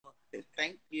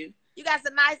Thank you. You got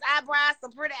some nice eyebrows,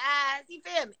 some pretty eyes. You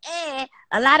feel me? And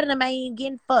a lot of them ain't even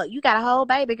getting fucked. You got a whole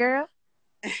baby, girl.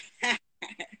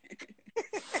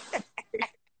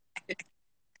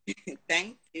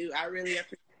 Thank you. I really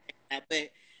appreciate that. But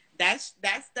that's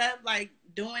stuff like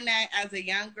doing that as a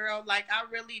young girl, like I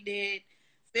really did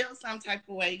feel some type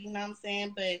of way, you know what I'm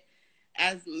saying? But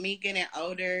as me getting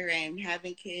older and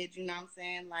having kids, you know what I'm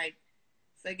saying? Like,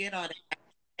 forget all that.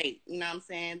 Hey, you know what I'm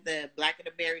saying? The blacker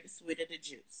the berry, the sweeter the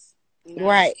juice. You know?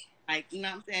 Right. Like, you know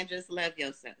what I'm saying? Just love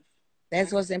yourself.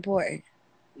 That's what's important.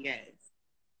 Yes.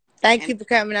 Thank And you for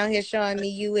coming on here showing me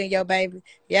you and your baby.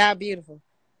 Y'all beautiful.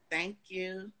 thank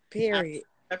you. Period.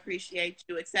 I appreciate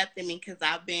you accepting me because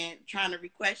I've been trying to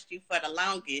request you for the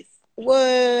longest. What?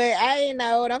 I ain't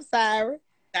know it. I'm sorry.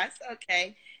 That's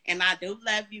okay. And I do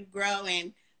love you, grow,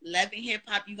 and loving hip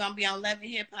hop. You're gonna be on loving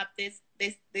hip hop this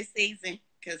season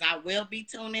because I will be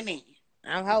tuning in.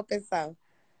 I'm hoping so.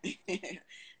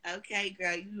 Okay,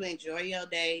 girl. You enjoy your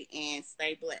day and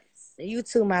stay blessed. You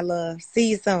too, my love.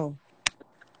 See you soon.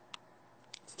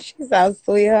 She's so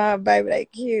sweet, huh, baby? They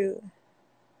cute.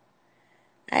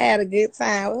 I had a good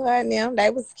time with her and them. They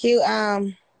was cute.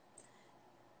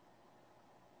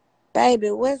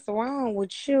 Baby, what's wrong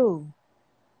with you?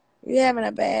 You having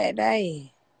a bad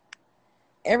day.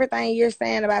 Everything you're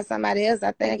saying about somebody else,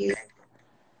 I think is,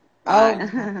 oh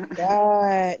my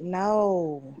God,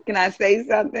 no. Can I say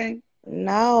something?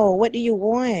 No. What do you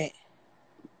want?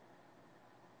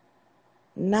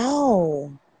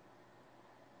 No.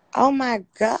 Oh my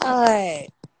God.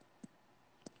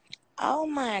 Oh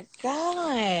my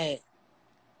God.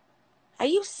 Are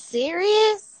you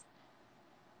serious?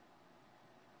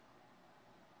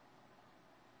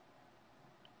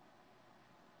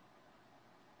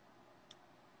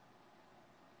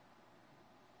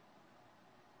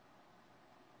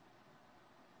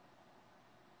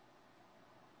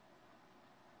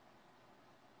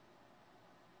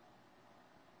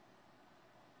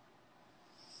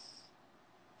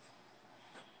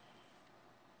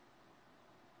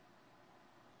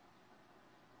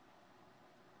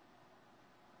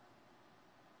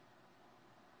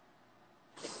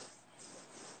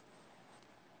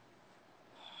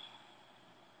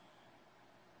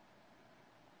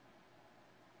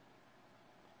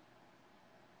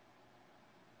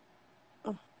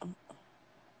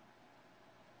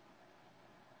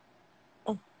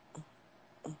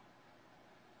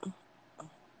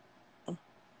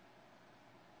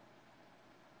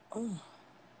 Oh,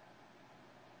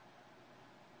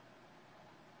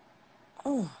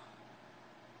 oh.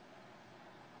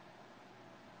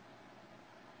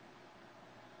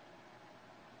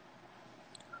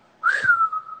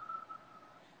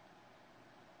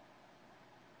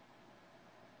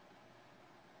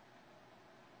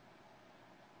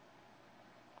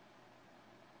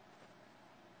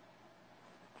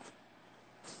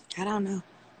 I don't know.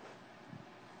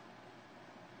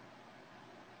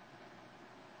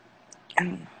 I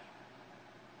don't know.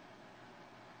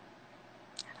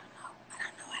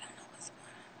 I don't know what's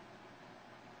going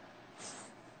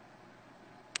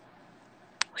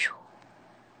on.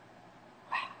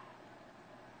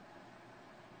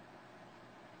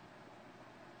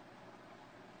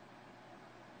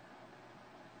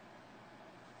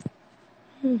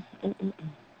 Whew.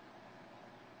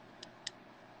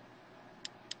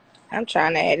 I'm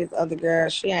trying to add this other girl.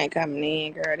 She ain't coming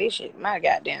in, girl. This shit, my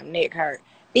goddamn neck hurt.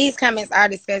 These comments are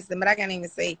disgusting, but I can't even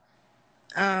see.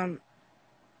 Um,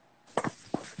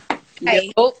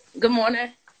 hey, Yo, good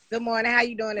morning. good morning. How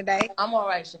you doing today? I'm all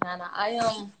right, Shekinah.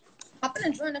 I've been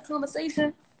enjoying the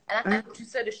conversation, and I think what you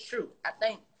said is true. I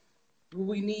think what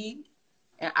we need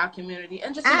in our community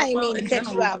and just in I the ain't world mean to in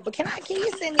cut you general. off, but can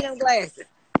you send me them glasses?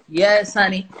 Yes,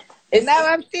 honey. No,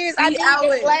 I'm serious. I See need our them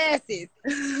way. glasses.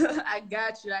 I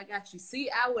got you. See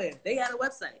our way. They got a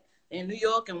website in New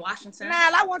York and Washington. Nah,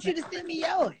 I want you to send me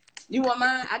yours. You want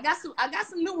mine? I got some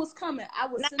new ones coming. I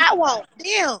will Nah, send I you want mine.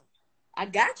 them. I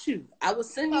got you. I will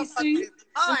send these to you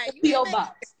All in right, the you hear PO me?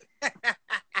 box.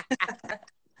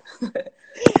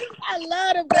 I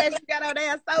love them glasses you got on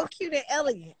there. So cute and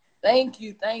elegant. Thank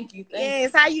you.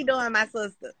 Yes, how you doing, my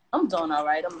sister? I'm doing all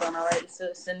right.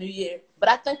 It's a new year. But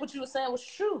I think what you were saying was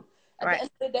true. At the Right. end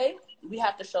of the day, we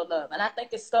have to show love. And I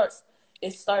think it starts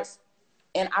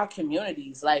in our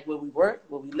communities, like where we work,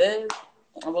 where we live,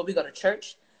 and where we go to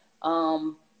church.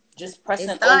 Just It pressing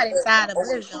over started inside and of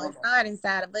over us, though. showing It them. started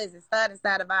inside of us. It started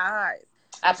inside of our hearts.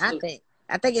 I Absolutely. think.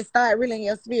 I think it started really in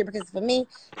your spirit because for me,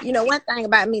 you know, one thing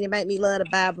about me that made me love the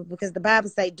Bible because the Bible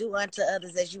say, do unto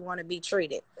others as you want to be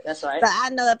treated. That's So right. I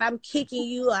know if I'm kicking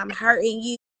you, I'm hurting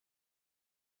you,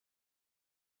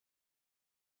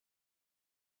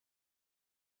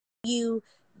 you,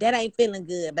 that ain't feeling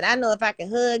good. But I know if I can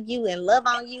hug you and love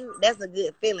on you, that's a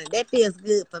good feeling. That feels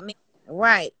good for me.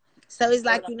 Right. So it's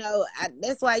like,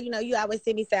 that's why, you always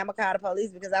see me say I'm going to call the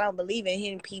police because I don't believe in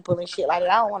hitting people and shit like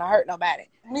that. I don't want to hurt nobody,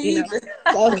 Me either.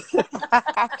 So,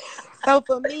 so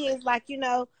for me, it's like,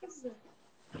 you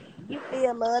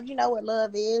feel love, you know what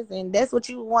love is, and that's what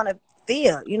you want to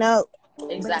feel,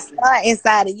 But it Exactly. starts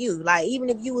inside of you. Like, even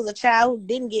if you was a child who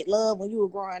didn't get love when you were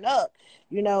growing up,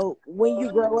 when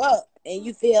you grow up and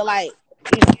you feel like,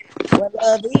 what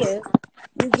love is,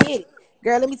 you get it.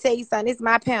 Girl, let me tell you something. This is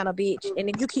my panel, bitch. And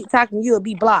if you keep talking, you'll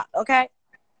be blocked, okay?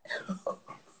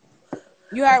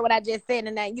 You heard what I just said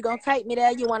tonight. You gonna take me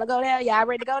there? You wanna go there? Y'all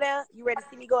ready to go there? You ready to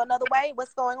see me go another way?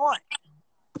 What's going on?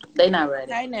 They not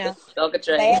ready. Okay, now. Don't get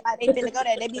They ready. act like they finna go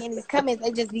there. They be in these comments.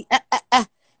 They just be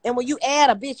And when you add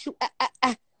a bitch, you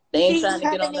They ain't She's trying to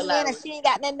get coming on the in loud. and she ain't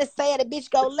got nothing to say. The bitch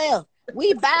go left.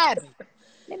 We vibing.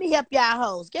 Let me help y'all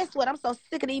hoes. Guess what? I'm so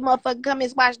sick of these motherfucking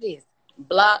comments. Watch this.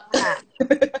 Block.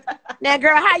 Now,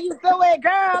 girl, how you doing,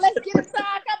 girl? Let's get into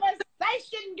our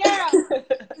conversation,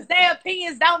 girl. Their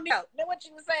opinions don't mean. Know what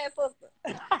you were saying, sister?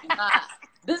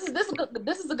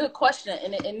 This is a good question,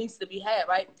 and it needs to be had,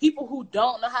 right? People who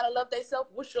don't know how to love themselves,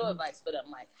 what's your advice for them?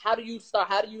 Like, how do you start?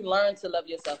 How do you learn to love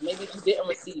yourself? Maybe if you didn't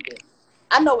receive it.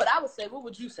 I know what I would say. What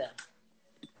would you say?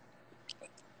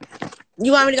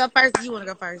 You want me to go first? Or you want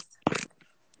to go first?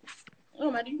 No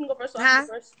matter. You can go first. So I can Huh?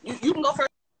 go first. You can go first.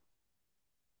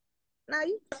 No,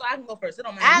 you. So I can go first. It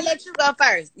don't matter. I'll let you go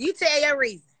first. You tell your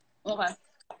reason. Okay.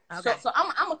 Okay. So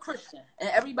I'm a Christian, and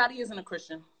everybody isn't a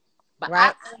Christian, but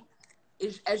Right.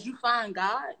 as you find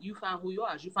God, you find who you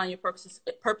are. As you find your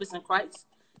purpose in Christ,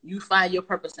 you find your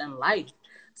purpose in life.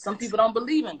 Some people don't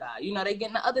believe in God. They get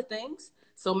into other things,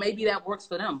 so maybe that works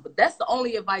for them. But that's the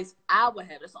only advice I would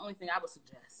have. That's the only thing I would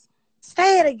suggest.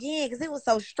 Say it again, because it was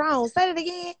so strong. Say it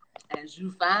again. As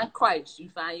you find Christ, you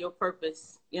find your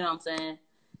purpose. You know what I'm saying?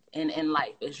 In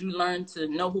life, as you learn to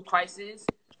know who Christ is,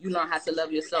 you learn how to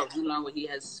love yourself. You learn what He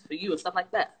has for you and stuff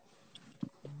like that.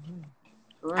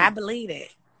 I believe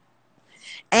it.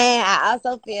 And I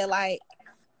also feel like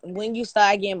when you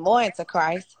start getting more into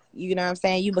Christ, you know what I'm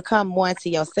saying, you become more into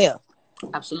yourself.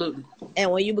 Absolutely.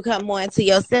 And when you become more into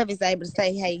yourself, it's able to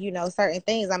say, hey, certain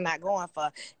things I'm not going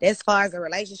for. As far as a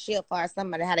relationship, as far as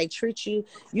somebody, how they treat you,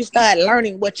 you start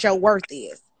learning what your worth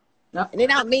is. Yep. And it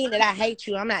don't mean that I hate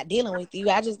you. I'm not dealing with you.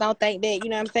 I just don't think that,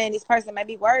 what I'm saying, this person may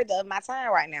be worthy of my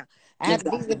time right now. I have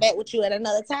to visit back with you at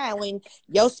another time when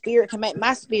your spirit can make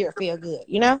my spirit feel good,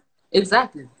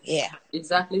 Exactly. Yeah.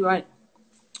 Exactly right.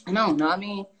 No, I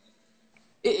mean,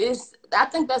 I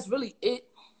think that's really it.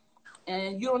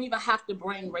 And you don't even have to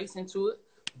bring race into it.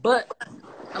 But,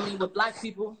 I mean, with Black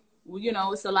people,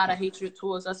 it's a lot of hatred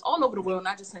towards us all over the world,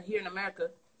 not just here in America.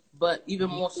 But even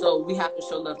more so, we have to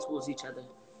show love towards each other.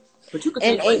 But you could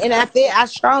say And I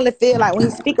strongly feel like when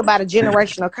he speak about a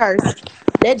generational curse,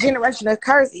 that generational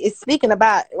curse is speaking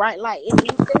about, right, like in the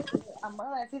New Testament,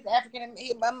 among his African,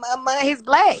 among his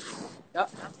Black.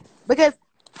 Yep. Because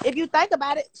if you think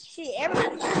about it, shit,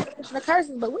 everybody got generational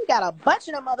curses, but we got a bunch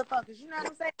of them motherfuckers. You know what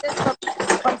I'm saying?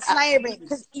 That's from slavery,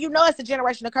 because it's a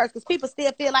generational curse. Because people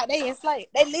still feel like they enslaved.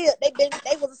 They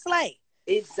was a slave.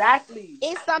 Exactly.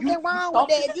 It's something wrong with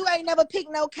that. If you ain't never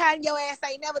picked no cotton, your ass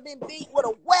ain't never been beat with a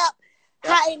whip.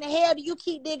 How in the hell do you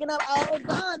keep digging up old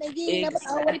gun and you ain't never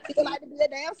know what it feel like to be a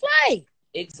damn slave?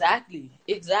 Exactly.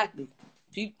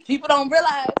 People don't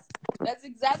realize that's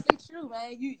exactly true,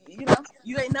 man.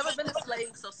 You ain't never been a slave,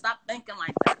 so stop thinking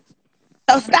like that.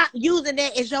 So stop using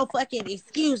that as your fucking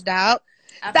excuse, dog.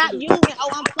 Absolutely. Stop using,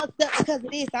 I'm fucked up because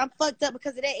of this. I'm fucked up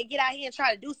because of that. And get out here and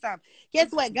try to do something.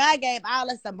 Guess what? God gave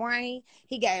all us a brain.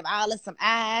 He gave all us some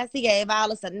eyes. He gave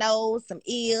all us a nose, some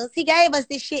ears. He gave us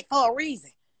this shit for a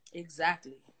reason.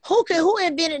 Exactly. Who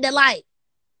invented the light?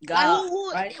 God,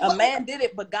 right? A man did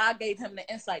it, but God gave him the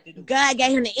insight to do it. God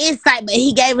gave him the insight, but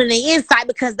he gave him the insight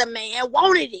because the man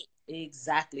wanted it.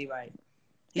 Exactly right.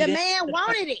 The man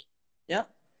wanted it.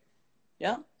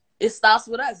 Yep. It starts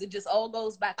with us. It just all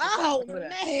goes back to Oh,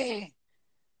 man.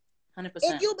 100%.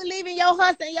 If you believe in your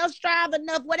hustle and your strive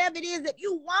enough, whatever it is, if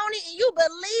you want it and you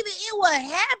believe it, it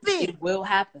will happen. It will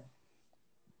happen.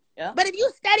 Yeah. But if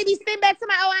you steady be sitting back to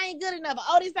my, I ain't good enough.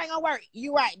 Oh, this ain't gonna work.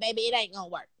 You right, baby. It ain't gonna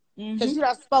work. Because you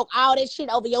done spoke all this shit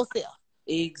over yourself.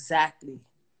 Exactly.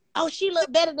 Oh, she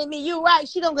look better than me. You right.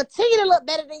 She gonna continue to look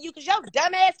better than you because your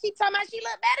dumb ass keep talking about she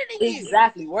look better than you.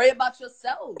 Exactly. Worry about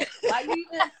yourself. Why you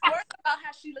even worry about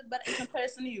how she look better in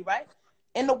comparison to you, right?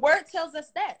 And the word tells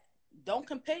us that. Don't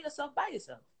compare yourself by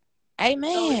yourself.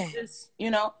 Amen. So it's just,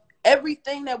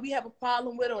 everything that we have a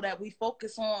problem with or that we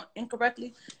focus on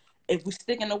incorrectly, if we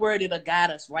stick in the word, it'll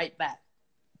guide us right back.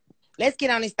 Let's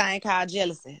get on this thing called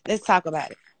jealousy. Let's talk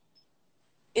about it.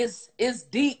 It's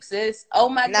deep, sis. Oh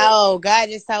my goodness. No, God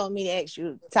just told me to ask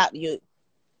you, talk to you.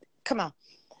 Come on.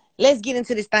 Let's get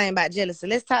into this thing about jealousy.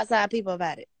 Let's talk to our people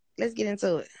about it. Let's get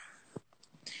into it.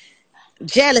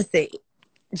 Jealousy.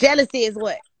 Jealousy is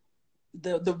what?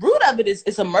 The root of it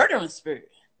is a murdering spirit.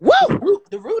 Woo!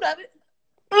 The root of it.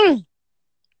 Mm,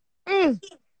 mm,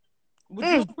 Would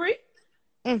you agree?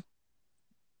 mm.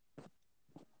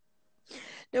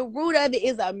 The root of it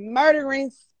is a murdering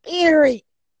spirit.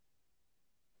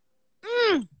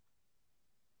 Mm.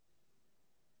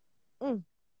 Mm.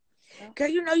 Girl,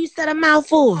 you know you said a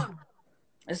mouthful.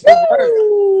 It's the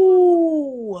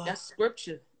Woo! word. That's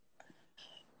scripture.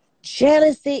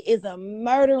 Jealousy is a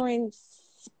murdering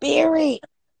spirit.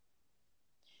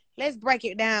 Let's break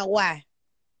it down. Why?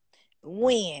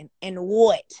 When and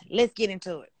what? Let's get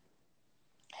into it.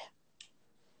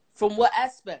 From what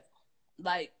aspect?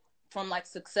 Like from like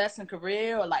success and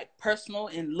career, or like personal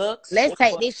and looks? Let's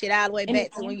take this shit all the way back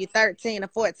anything? to when you're 13 or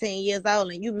 14 years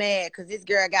old and you mad because this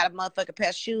girl got a motherfucking pair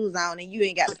of shoes on and you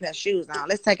ain't got the pair of shoes on.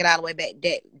 Let's take it all the way back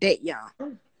that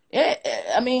young. Yeah,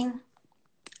 I mean,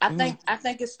 I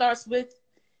think it starts with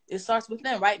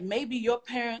them, right? Maybe your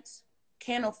parents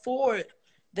can't afford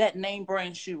that name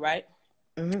brand shoe, right?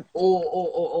 Mm-hmm.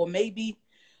 Or maybe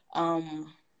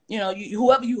you know,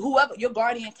 whoever your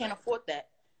guardian can't afford that.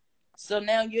 So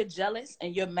now you're jealous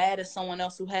and you're mad at someone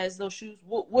else who has those shoes.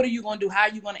 What are you going to do? How are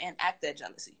you going to enact that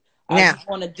jealousy? Are you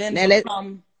going to then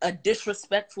become a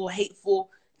disrespectful, hateful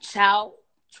child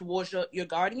towards your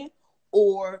guardian?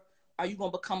 Or are you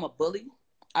going to become a bully?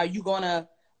 Are you going to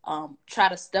try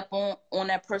to step on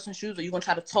that person's shoes? Are you going to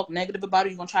try to talk negative about it?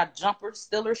 Are you going to try to jump her,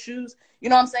 steal her shoes? You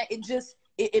know what I'm saying?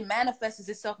 It manifests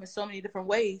itself in so many different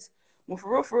ways. Well,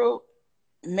 for real,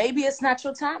 maybe it's not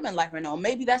your time in life right now.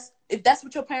 Maybe if that's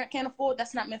what your parent can't afford,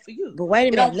 that's not meant for you. But wait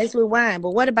a minute, let's rewind.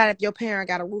 But what about if your parent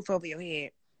got a roof over your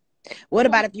head? What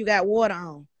about if you got water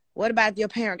on? What about if your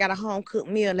parent got a home cooked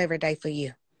meal every day for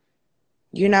you?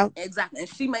 You know? Exactly. And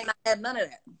she may not have none of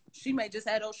that. She may just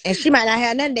have those shoes. And she might not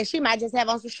have none of that. She might just have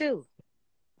on some shoes.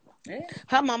 Yeah.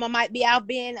 Her mama might be out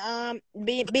being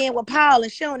with Paul,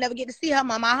 and she don't never get to see her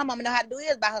mama. Her mama know how to do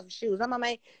is buy her some shoes. Her mama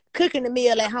ain't cooking the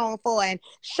meal at home for her and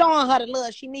showing her the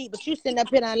love she need. But you sitting up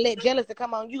here and let jealousy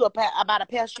come on you about a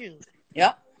pair of shoes.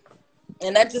 Yep.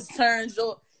 And that just turns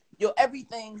your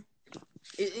everything.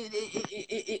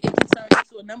 It can turn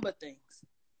into a number of things.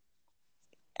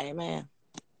 Amen.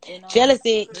 And,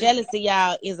 jealousy,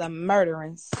 y'all, is a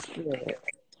murdering spirit.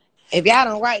 If y'all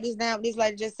don't write this down, this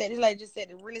lady just said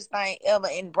the realest thing ever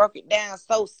and broke it down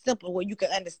so simple where you can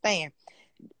understand.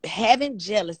 Having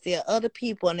jealousy of other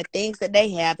people and the things that they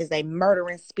have is a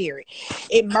murdering spirit.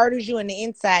 It murders you in the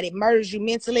inside. It murders you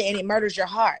mentally and it murders your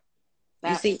heart.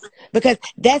 You see? Because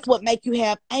that's what makes you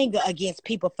have anger against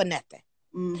people for nothing.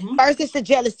 Mm-hmm. First, it's the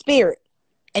jealous spirit.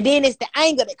 And then it's the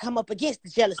anger that come up against the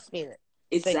jealous spirit.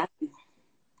 Exactly. See?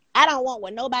 I don't want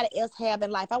what nobody else have in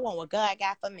life. I want what God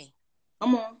got for me.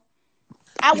 Come on.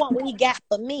 I want what he got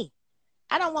for me.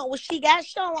 I don't want what she got.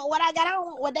 She don't want what I got. I don't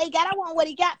want what they got. I want what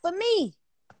he got for me.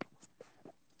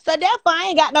 So therefore, I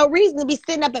ain't got no reason to be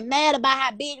sitting up and mad about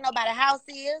how big nobody's house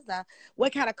is, or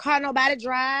what kind of car nobody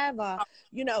drive, or,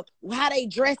 you know, how they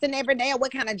dressing every day, or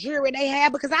what kind of jewelry they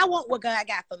have, because I want what God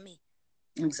got for me.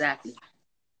 Exactly.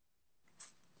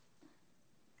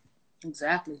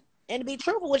 Exactly. And to be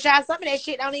truthful with y'all, some of that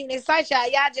shit don't even excite y'all.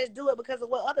 Y'all just do it because of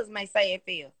what others may say and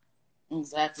feel.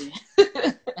 Exactly.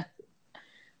 A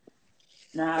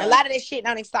lot of that shit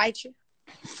don't excite you.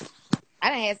 I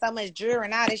done had so much jewelry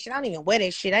and all that shit. I don't even wear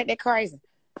that shit. Ain't that crazy?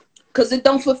 Because it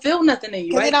don't fulfill nothing in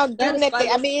you, right? Because it don't do nothing.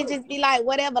 I mean, it just be like,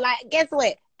 whatever. Like, guess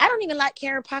what? I don't even like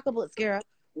carrying pocketbooks, girl.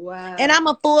 Wow. And I'm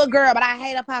a full girl, but I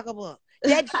hate a pocketbook.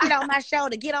 That shit on my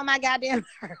shoulder. Get on my goddamn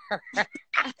nerve.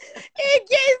 It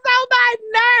gets on my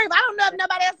nerve. I don't know if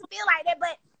nobody else feel like that,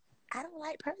 but I don't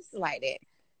like purses like that.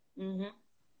 Mm-hmm.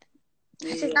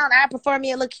 Yeah. I just don't. I prefer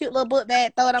me a little cute little book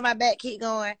bag, throw it on my back, keep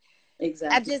going.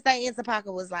 Exactly. I just think into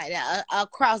pocketbooks like that. A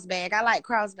cross bag. I like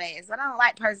cross bags, but I don't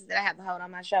like purses that I have to hold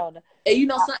on my shoulder. And you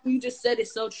know something you just said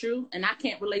is so true, and I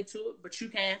can't relate to it, but you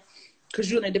can, because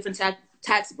you're in a different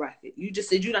tax bracket. You just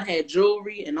said you done had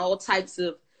jewelry and all types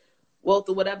of wealth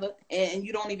or whatever, and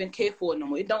you don't even care for it no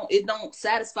more. It don't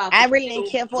satisfy. I really didn't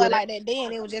care for it like that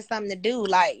then. It was just something to do,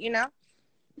 like, you know.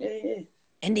 Yeah.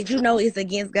 And did you know it's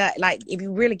against God? Like, if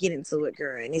you really get into it,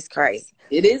 girl, and it's crazy.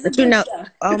 It is. But you know,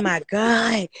 oh my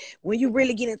God, when you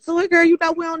really get into it, girl, you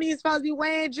know we don't even supposed to be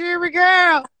wearing jewelry,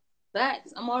 girl.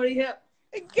 Facts. I'm already here.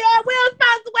 Girl, we don't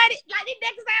supposed to wear it like this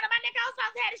necklace out of my neck. I was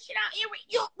supposed to have this shit on.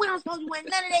 We don't supposed to wear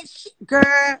none of that shit,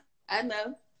 girl.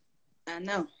 I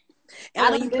know.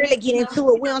 And when you really get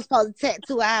into it, we don't supposed to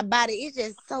tattoo our body. It's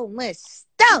just so much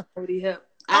stuff.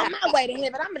 On my way to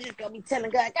heaven, I'm just gonna be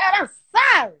telling God, God, I'm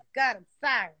sorry. God, I'm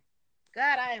sorry.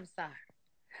 God, I am sorry.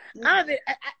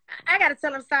 I gotta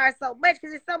tell him sorry so much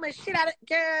because there's so much shit out of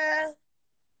girl.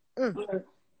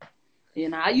 You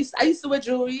know, I used to wear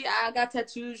jewelry. I got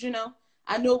tattoos. You know,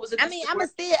 I knew it was. I mean, I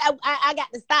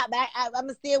got to stop, but I'm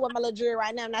still with my little jewelry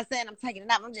right now. I'm not saying I'm taking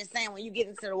it up. I'm just saying when you get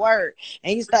into the word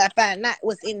and you start finding out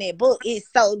what's in that book, it's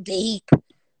so deep.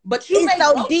 But you may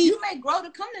grow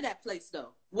to come to that place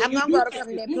though. I'm gonna grow to come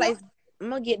to that place. I'm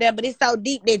gonna get there, but it's so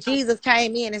deep that Jesus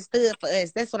came in and stood for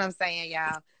us. That's what I'm saying,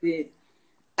 y'all. Yeah.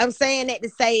 I'm saying that to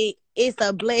say it's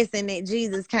a blessing that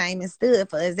Jesus came and stood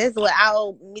for us. That's what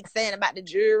I be saying about the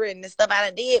jewelry and the stuff I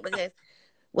done did, because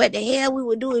what the hell we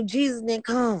would do if Jesus didn't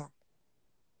come?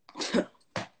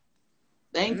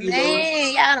 Thank you, man,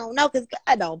 Lord. Y'all don't know because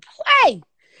God don't play.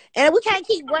 And we can't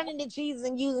keep running to Jesus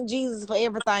and using Jesus for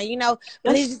everything, you know.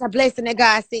 But it's just a blessing that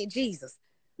God sent Jesus.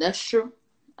 That's true.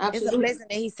 Absolutely. It's a blessing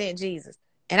that he sent Jesus.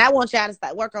 And I want y'all to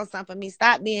start work on something for me.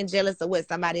 Stop being jealous of what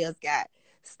somebody else got.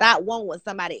 Stop wanting what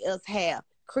somebody else have.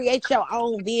 Create your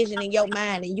own vision in your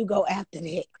mind and you go after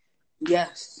that.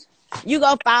 Yes. You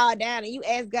go fall down and you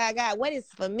ask God, God, what is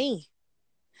for me?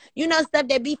 You know, stuff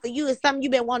that be for you is something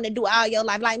you've been wanting to do all your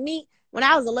life. Like me, when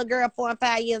I was a little girl, 4 and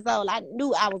 5 years old, I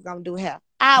knew I was going to do hair.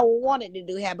 I wanted to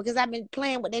do hair because I've been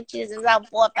playing with that shit since I was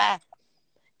 4 or 5.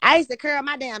 I used to curl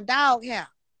my damn dog hair.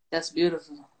 That's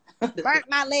beautiful. Burnt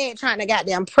my leg trying to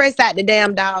goddamn press out the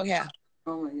damn dog hair.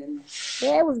 Oh my goodness.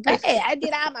 Yeah, it was bad. I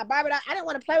did all my Barbie doll. I didn't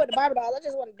want to play with the Barbie doll. I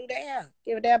just wanted to do the hair.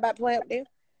 Give a damn about playing with them.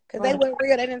 Because they weren't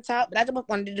real. They didn't talk. But I just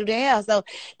wanted to do the hair. So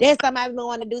that's something I've been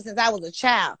wanting to do since I was a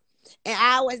child. And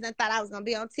I always thought I was going to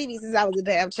be on TV since I was a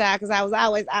damn child because I was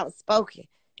always outspoken.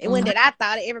 And when that I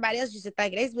thought it, everybody else used to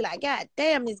think it. They used to be like, God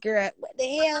damn, this girl, what the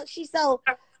hell? She's so...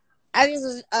 I just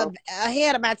was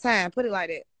ahead of my time. Put it like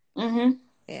that. Mm-hmm.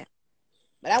 Yeah.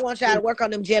 But I want y'all to work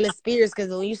on them jealous spirits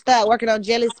because when you start working on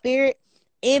jealous spirit,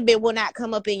 envy will not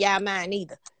come up in y'all mind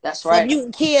either. That's right. So if you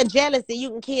can kill jealousy, you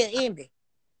can kill envy.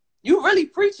 You really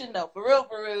preaching though, for real,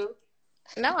 for real.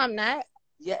 No, I'm not.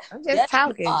 Yeah. I'm just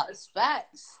talking. It's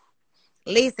facts.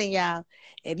 Listen, y'all.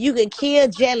 If you can kill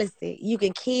jealousy, you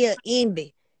can kill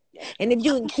envy. And if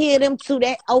you can kill them two,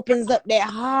 that opens up that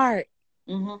heart.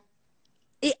 Mm-hmm.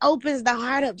 It opens the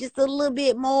heart up just a little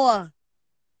bit more.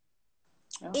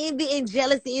 Yeah. Envy and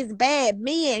jealousy is bad.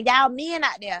 Men, y'all men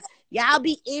out there, y'all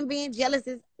be envy and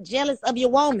jealous of your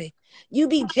woman. You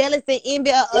be jealous and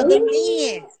envy of other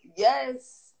men.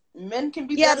 Yes. Men can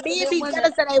be jealous. Men be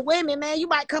jealous of their women, man. You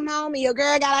might come home and your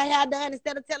girl got her hair done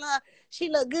instead of telling her she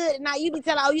look good. And now you be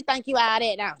telling her, oh, you think you all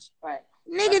that, don't you? Right.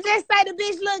 Nigga, just say the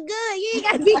bitch look good. You ain't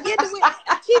got to be getting with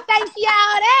she thinks she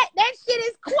all that. That shit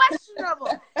is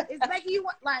questionable. It's making you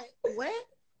like, what?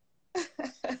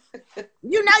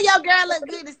 You know your girl look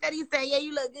good instead of you saying, yeah,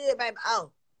 you look good, baby.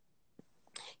 Oh,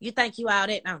 you think you all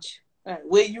that, don't you? Right.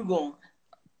 Where you going?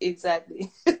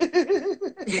 Exactly.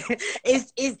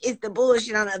 It's the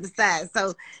bullshit on the other side.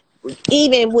 So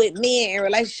even with men in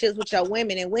relationships with your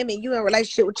women and women, you in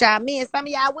relationship with y'all men, some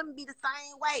of y'all women be the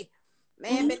same way.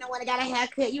 Man, but no one got a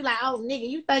haircut. You like, oh, nigga,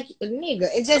 you think you a nigga.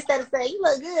 It's just that to say, you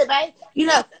look good, babe. You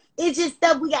know, it's just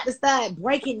stuff we got to start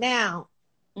breaking down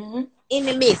in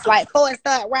the midst. Like, before it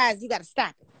start rising, you got to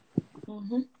stop it.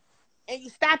 And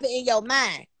you stop it in your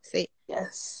mind. See?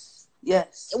 Yes.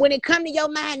 Yes. When it come to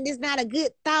your mind, it's not a good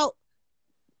thought.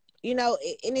 You know,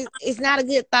 and it's not a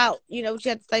good thought. You know what you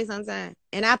have to say sometimes.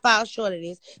 And I fall short of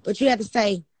this. But you have to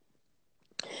say,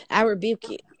 I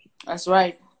rebuke it. That's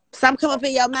right. Some come up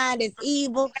in your mind that's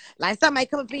evil. Like somebody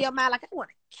come up in your mind like, I want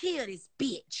to kill this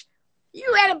bitch.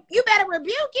 You better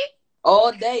rebuke it.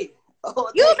 All day.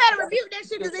 You better rebuke that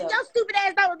shit. Because if your stupid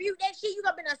ass don't rebuke that shit, you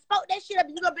gonna be spoke that shit up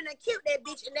and you gonna be kill that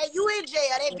bitch. And then you in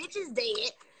jail. That bitch is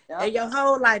dead. Yep. And your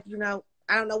whole life, you know,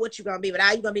 I don't know what you're gonna be, but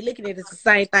all you gonna be looking at is the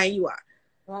same thing you are.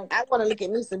 Right. I want to look at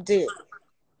me some dick.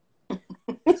 I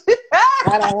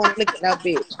don't want to look at no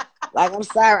bitch. Like, I'm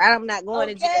sorry. I'm not going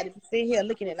to jail to sit here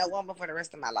looking at no woman for the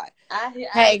rest of my life.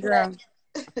 Hey, girl.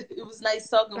 It was nice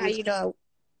talking with you. How you doing?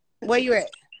 Where you at?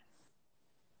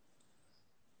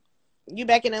 You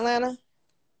back in Atlanta?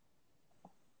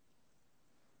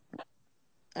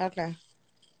 Okay.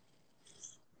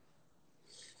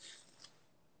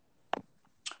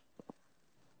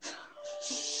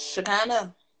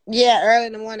 Shekinah. Yeah, early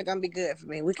in the morning gonna be good for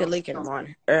me. We can link in the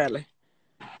morning. Early.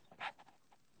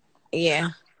 Yeah.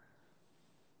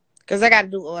 Because I got to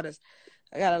do orders.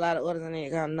 I got a lot of orders I need to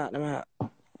go knock them out.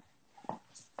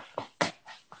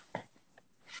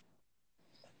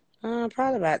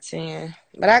 Probably about 10.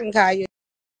 But I can call you.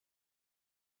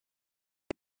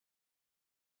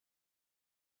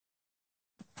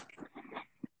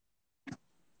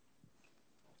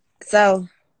 So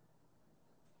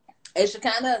Hey,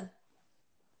 Shekinah.